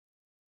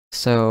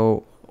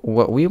So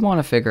what we want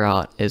to figure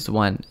out is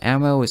when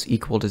ammo is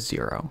equal to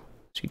 0.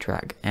 So you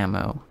drag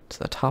ammo to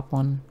the top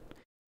one.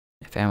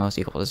 If ammo is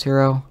equal to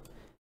 0,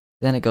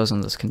 then it goes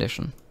in this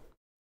condition.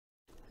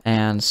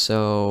 And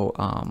so,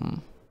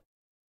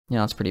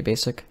 it's pretty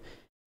basic.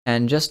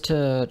 And just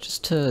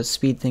to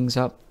speed things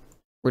up,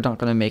 we're not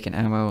going to make an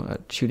ammo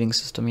shooting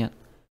system yet.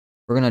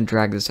 We're going to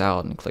drag this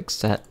out and click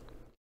set.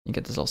 You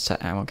get this little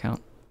set ammo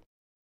count.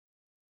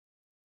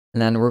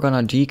 And then we're going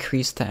to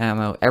decrease the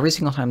ammo. Every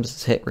single time this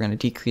is hit, we're going to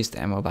decrease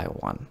the ammo by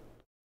 1.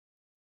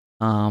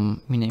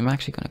 I'm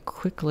actually going to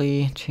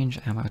quickly change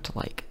ammo to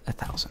like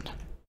 1,000.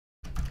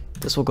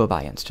 This will go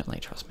by instantly,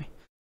 trust me.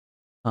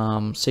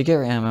 So you get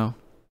your ammo,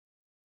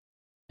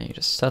 and you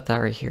just set that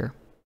right here.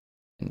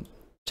 And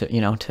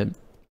to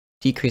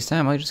decrease the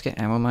ammo, you just get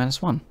ammo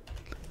 -1.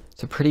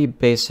 It's a pretty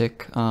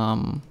basic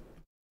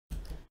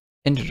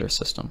integer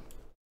system.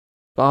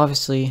 But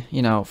obviously,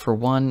 for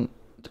one,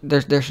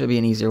 there should be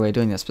an easier way of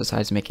doing this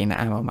besides making the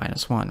ammo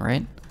 -1,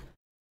 right?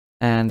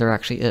 And there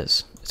actually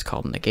is. It's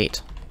called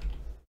negate.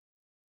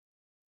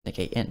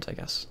 Negate int, I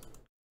guess.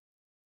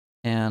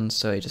 And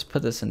so you just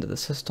put this into the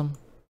system.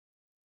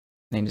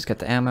 Then you just get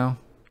the ammo,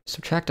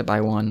 subtract it by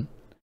 1,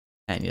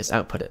 and you just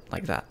output it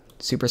like that.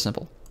 Super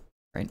simple,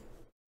 right?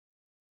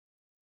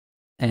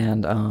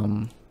 And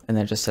then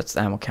it just sets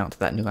the ammo count to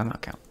that new ammo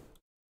count.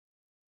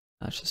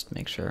 Let's just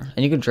make sure.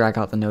 And you can drag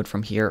out the node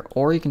from here,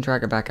 or you can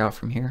drag it back out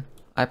from here.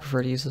 I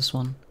prefer to use this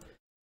one,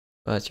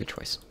 but it's your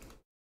choice.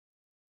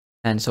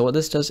 And so what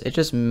this does, it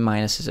just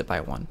minuses it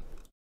by 1.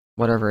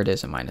 Whatever it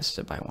is, it minuses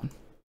it by 1.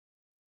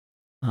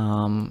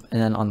 And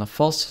then on the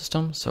false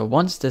system, so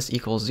once this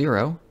equals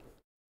 0, we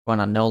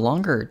want to no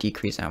longer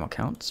decrease ammo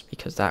counts,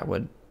 because that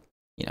would,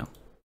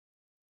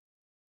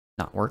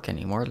 not work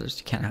anymore.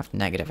 You can't have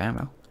negative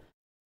ammo.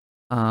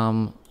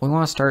 We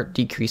want to start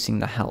decreasing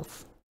the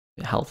health.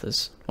 The health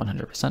is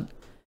 100%.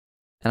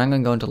 And I'm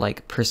going to go into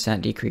like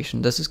percent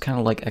decretion. This is kind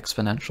of like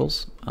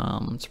exponentials.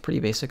 It's pretty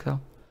basic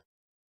though.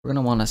 We're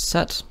going to want to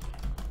set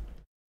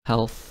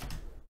health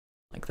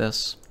like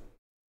this.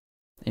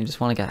 And you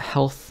just want to get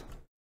health,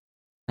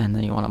 and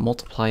then you want to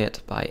multiply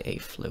it by a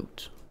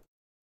float.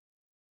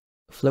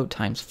 Float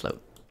times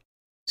float.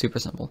 Super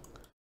simple.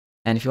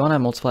 And if you want to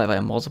multiply it by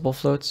multiple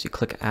floats, you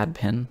click add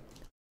pin.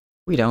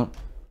 We don't.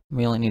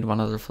 We only need one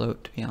other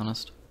float, to be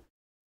honest.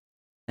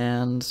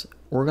 And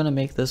we're going to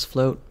make this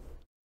float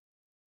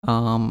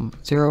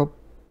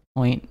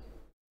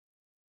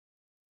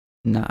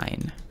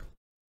 0.9.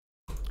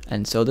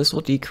 And so this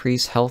will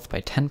decrease health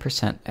by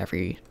 10%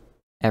 every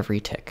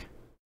tick.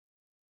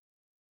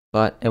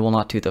 But it will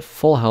not do the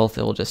full health,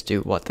 it will just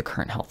do what the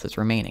current health is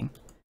remaining.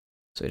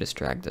 So we just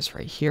drag this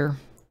right here.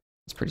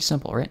 It's pretty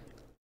simple, right?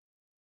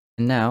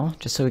 And now,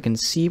 just so we can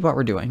see what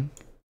we're doing,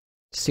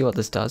 see what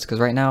this does, because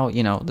right now,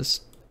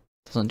 this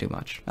doesn't do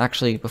much.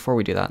 Actually, before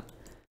we do that,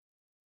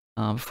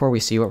 before we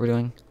see what we're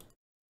doing,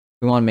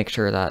 we want to make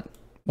sure that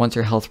once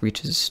your health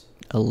reaches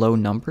a low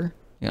number,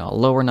 a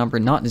lower number,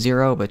 not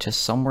 0, but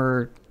just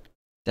somewhere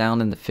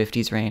down in the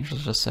 50s range,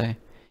 let's just say,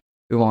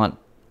 we want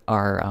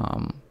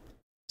our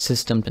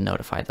system to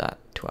notify that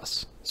to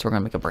us. So we're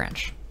going to make a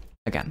branch.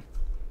 Again,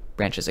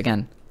 branches,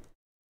 again,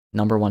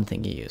 number 1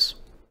 thing you use.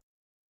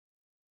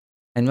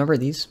 And remember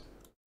these?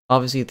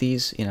 Obviously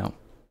these,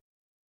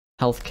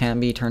 health can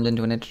be turned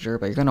into an integer,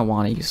 but you're going to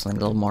want to use something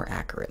a little more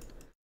accurate.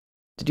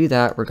 To do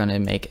that, we're going to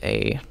make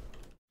a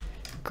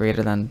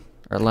greater than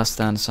or less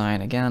than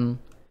sign again.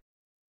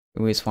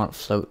 We just want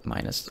float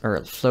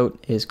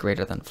float is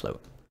greater than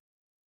float.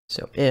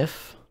 So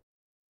if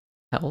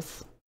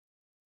health,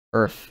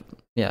 or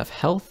if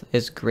health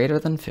is greater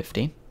than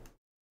 50,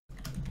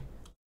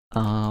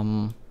 we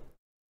want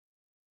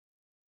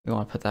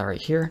to put that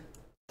right here.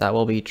 That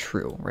will be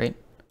true, right?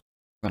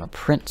 We're going to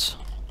print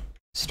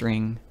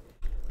string.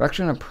 We're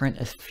actually going to print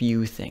a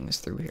few things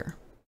through here.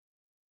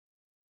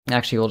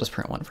 Actually, we'll just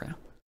print one for now.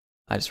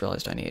 I just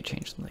realized I need to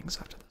change some things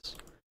after this.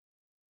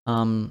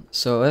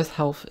 So if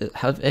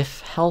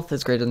health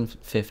is greater than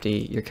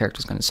 50, your character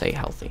is going to say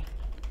healthy.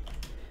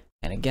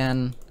 And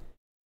again,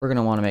 we're going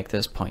to want to make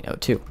this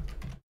 0.02.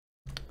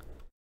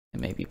 It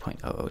may be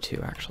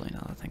 0.002 actually, now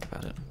that I think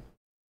about it.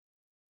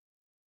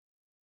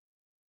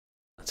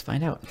 Let's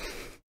find out.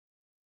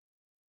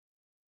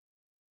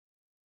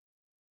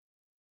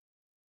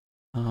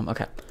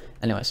 Okay.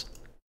 Anyways,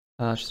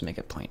 let's just make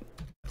it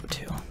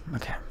 0.02.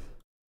 Okay.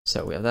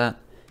 So we have that.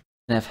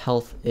 And if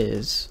health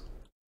is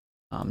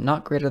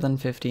not greater than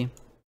 50,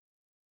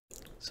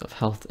 so if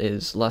health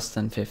is less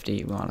than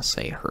 50, we want to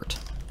say hurt.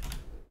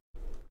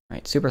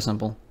 Right, super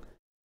simple.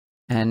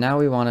 And now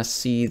we want to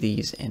see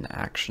these in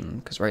action,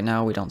 because right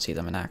now we don't see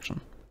them in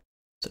action.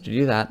 So to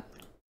do that,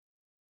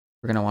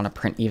 we're going to want to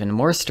print even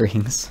more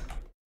strings,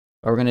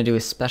 but we're going to do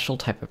a special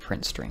type of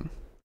print string.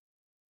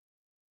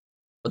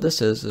 What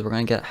this is we're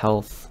going to get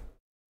health,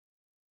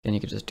 and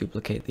you can just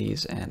duplicate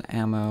these, and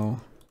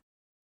ammo.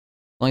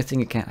 The only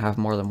thing you can't have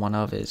more than one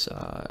of is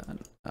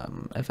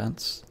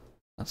events.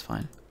 That's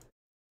fine.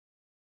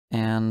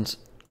 And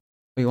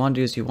what you want to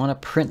do is you want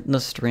to print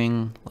the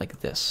string like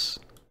this.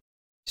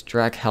 is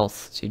drag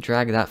health. So you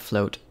drag that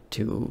float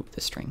to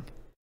the string.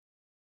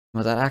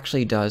 What that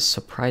actually does,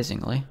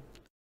 surprisingly,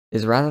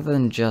 is rather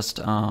than just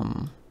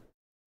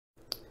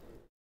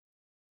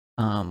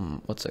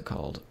what's it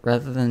called?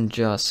 Rather than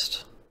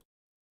just,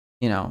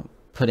 you know,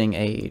 putting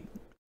a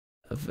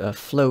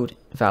float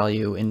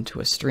value into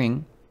a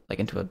string, like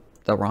into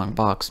the wrong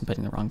box and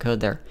putting the wrong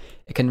code there,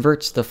 it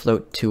converts the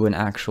float to an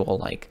actual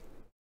like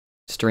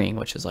string,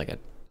 which is like a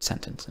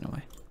sentence in a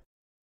way.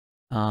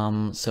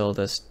 So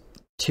this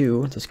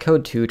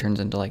code 2 turns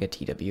into like a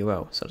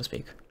TWO, so to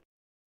speak.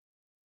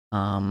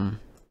 So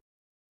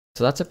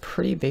that's a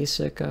pretty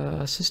basic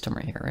system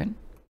right here, right?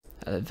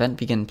 Event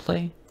begin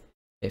play.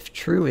 If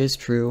true is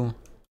true,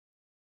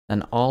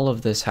 then all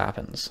of this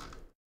happens.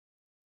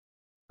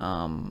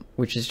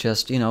 Which is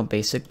just, you know,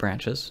 basic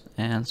branches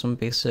and some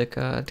basic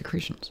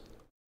decretions.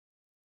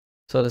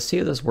 So to see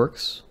how this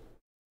works,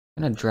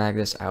 I'm gonna drag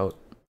this out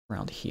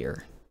around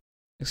here.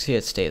 You see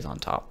it stays on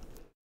top.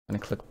 I'm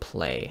gonna click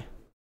play.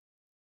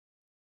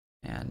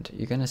 And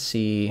you're gonna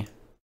see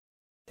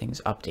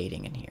things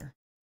updating in here.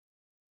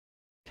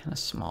 Kind of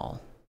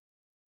small.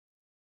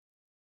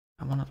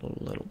 I want it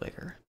a little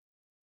bigger.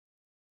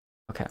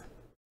 Okay.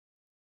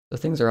 So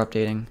things are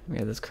updating. We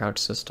have this crouch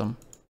system.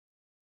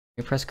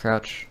 We press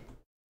crouch.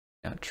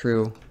 Yeah,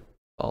 true,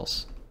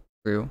 false,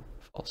 true,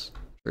 false,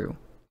 true,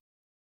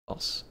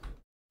 false,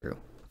 true,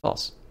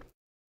 false.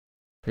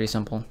 Pretty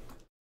simple.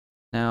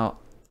 Now,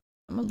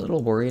 I'm a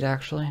little worried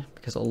actually,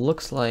 because it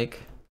looks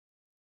like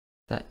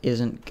that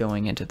isn't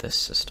going into this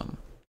system.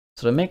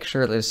 So to make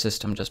sure that this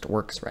system just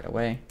works right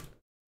away,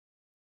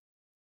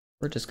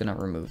 we're just gonna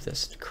remove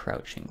this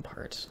crouching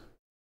part.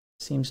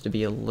 Seems to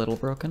be a little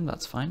broken,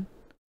 that's fine.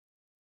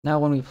 Now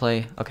when we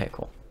play, okay,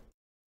 cool.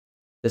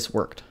 This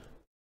worked.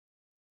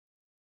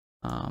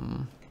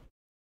 Not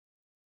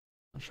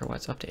sure why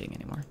it's updating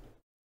anymore.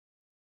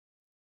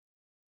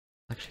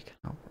 Actually,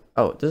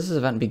 oh, this is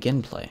event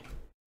begin play.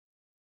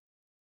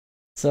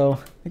 So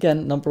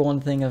again, number one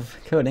thing of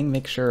coding,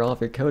 make sure all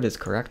of your code is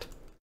correct.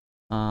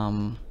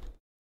 Did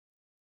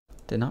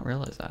not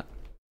realize that.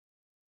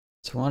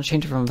 So we want to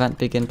change it from event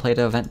begin play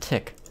to event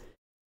tick.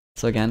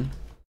 So again,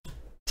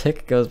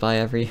 tick goes by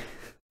every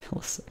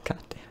millisecond.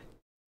 God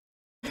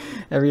damn it.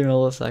 Every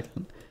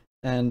millisecond.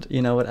 And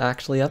you know, it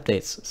actually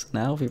updates. So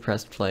now if we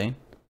press play,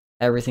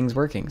 everything's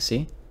working,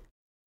 see?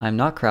 I'm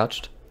not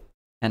crouched,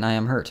 and I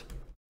am hurt.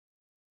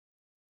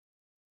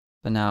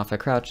 But now if I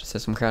crouch, it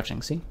says I'm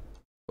crouching, see?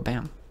 Oh,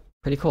 bam.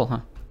 Pretty cool,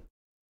 huh?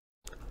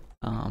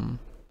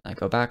 I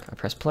go back, I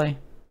press play,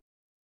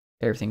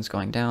 everything's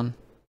going down,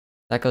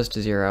 that goes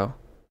to 0,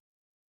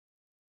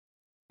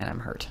 and I'm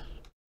hurt.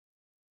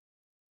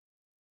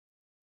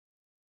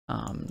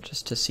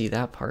 Just to see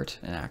that part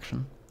in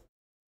action.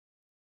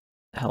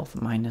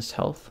 Health minus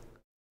health.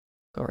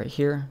 Go right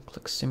here,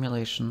 click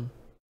simulation.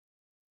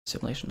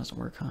 Simulation doesn't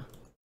work, huh?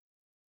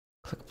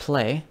 Click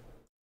play.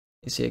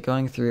 You see it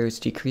going through, it's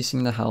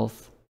decreasing the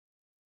health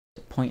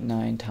to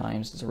 0.9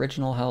 times its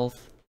original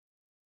health.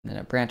 And then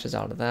it branches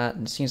out of that,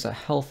 and it seems that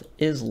health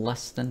is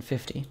less than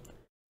 50.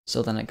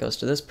 So then it goes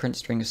to this print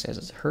string that says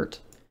it's hurt.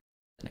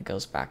 Then it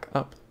goes back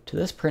up to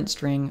this print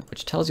string,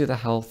 which tells you the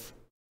health.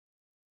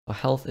 Well,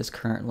 health is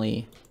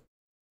currently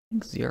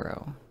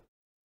 0.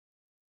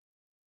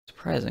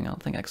 Surprising, I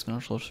don't think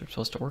exponentials are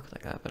supposed to work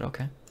like that, but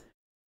okay.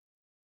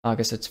 I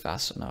guess it's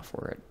fast enough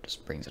where it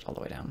just brings it all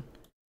the way down.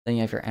 Then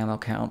you have your ammo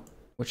count,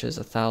 which is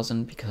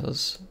 1,000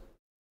 because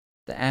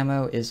the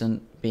ammo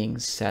isn't being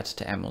set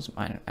to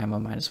ammo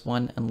minus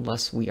 1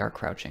 unless we are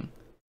crouching.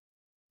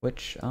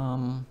 Which,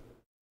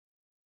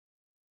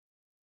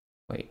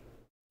 wait.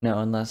 No,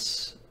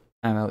 unless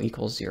ammo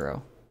equals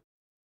 0.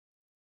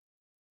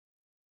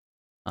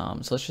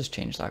 So let's just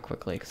change that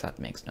quickly because that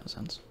makes no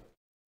sense.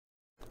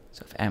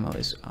 So if ammo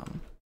is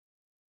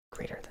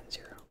greater than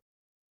 0.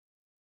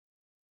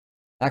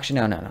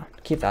 Actually, no.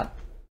 Keep that.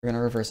 We're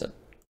gonna reverse it.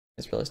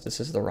 I just realized this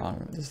is the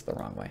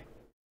wrong way.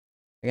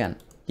 Again,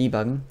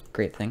 debugging,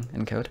 great thing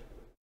in code.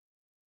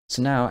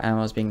 So now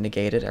ammo is being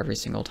negated every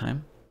single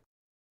time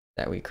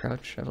that we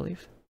crouch, I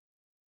believe.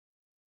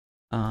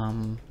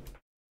 Not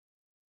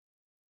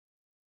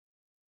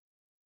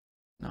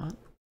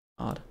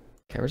odd.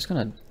 Okay, we're just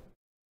gonna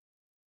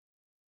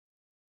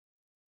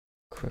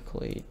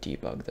quickly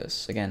debug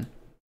this. Again,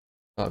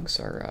 bugs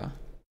are a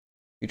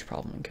huge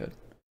problem in code.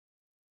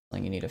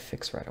 Something you need to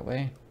fix right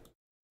away.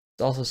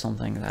 It's also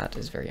something that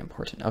is very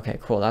important. Okay,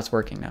 cool, that's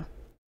working now.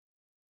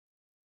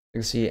 You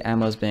can see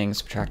ammo is being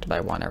subtracted by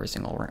 1 every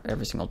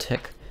single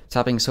tick. It's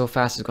happening so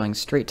fast it's going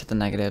straight to the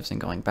negatives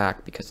and going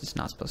back because it's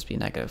not supposed to be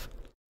negative.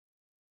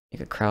 You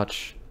could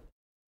crouch.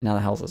 Now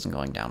the health isn't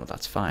going down, but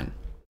that's fine.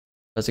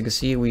 As you can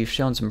see, we've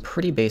shown some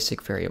pretty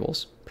basic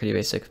variables, pretty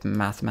basic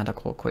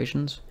mathematical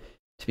equations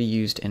to be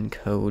used in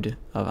code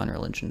of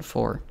Unreal Engine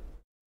 4.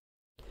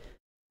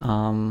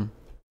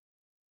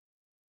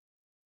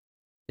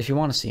 If you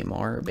want to see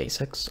more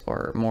basics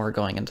or more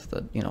going into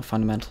the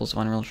fundamentals of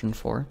Unreal Engine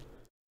 4,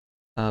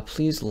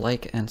 please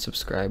like and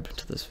subscribe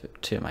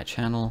to my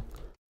channel.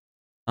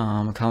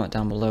 Comment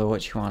down below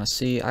what you want to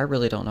see. I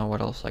really don't know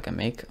what else I can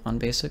make on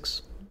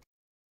basics.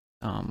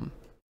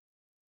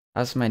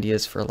 Has some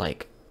ideas for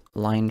like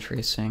line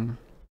tracing,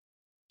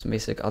 some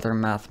basic other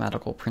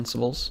mathematical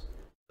principles.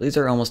 These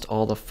are almost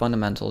all the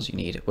fundamentals you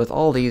need. With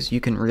all these,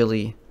 you can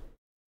really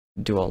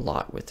do a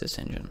lot with this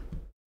engine.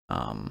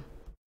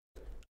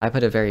 I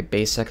put a very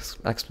basic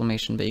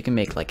explanation, but you can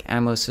make like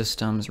ammo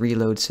systems,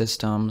 reload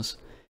systems,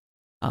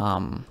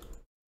 a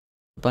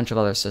bunch of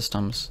other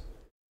systems.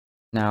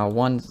 Now,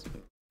 one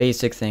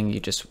basic thing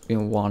you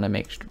want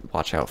to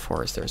watch out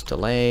for is there's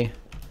delay,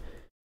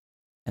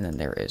 and then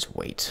there is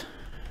wait.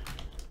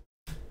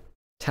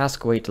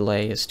 Task wait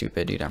delay is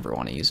stupid. You never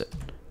want to use it.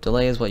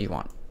 Delay is what you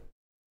want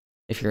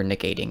if you're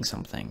negating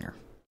something or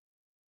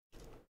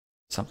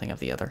something of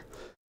the other.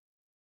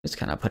 Just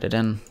kind of put it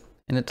in,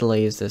 and it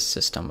delays this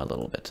system a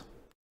little bit.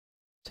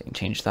 So you can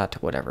change that to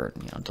whatever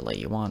delay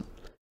you want.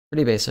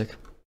 Pretty basic.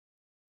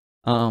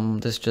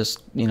 This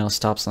just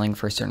stops something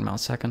for a certain amount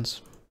of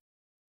seconds.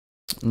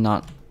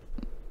 Not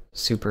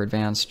super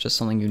advanced, just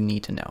something you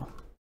need to know.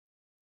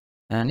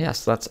 And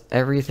yes, that's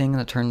everything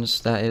that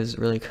is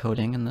really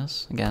coding in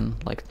this. Again,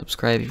 like,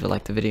 subscribe if you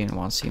like the video and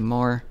want to see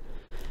more.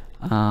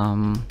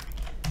 And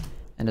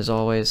as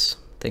always,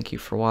 thank you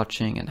for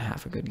watching and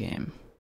have a good game.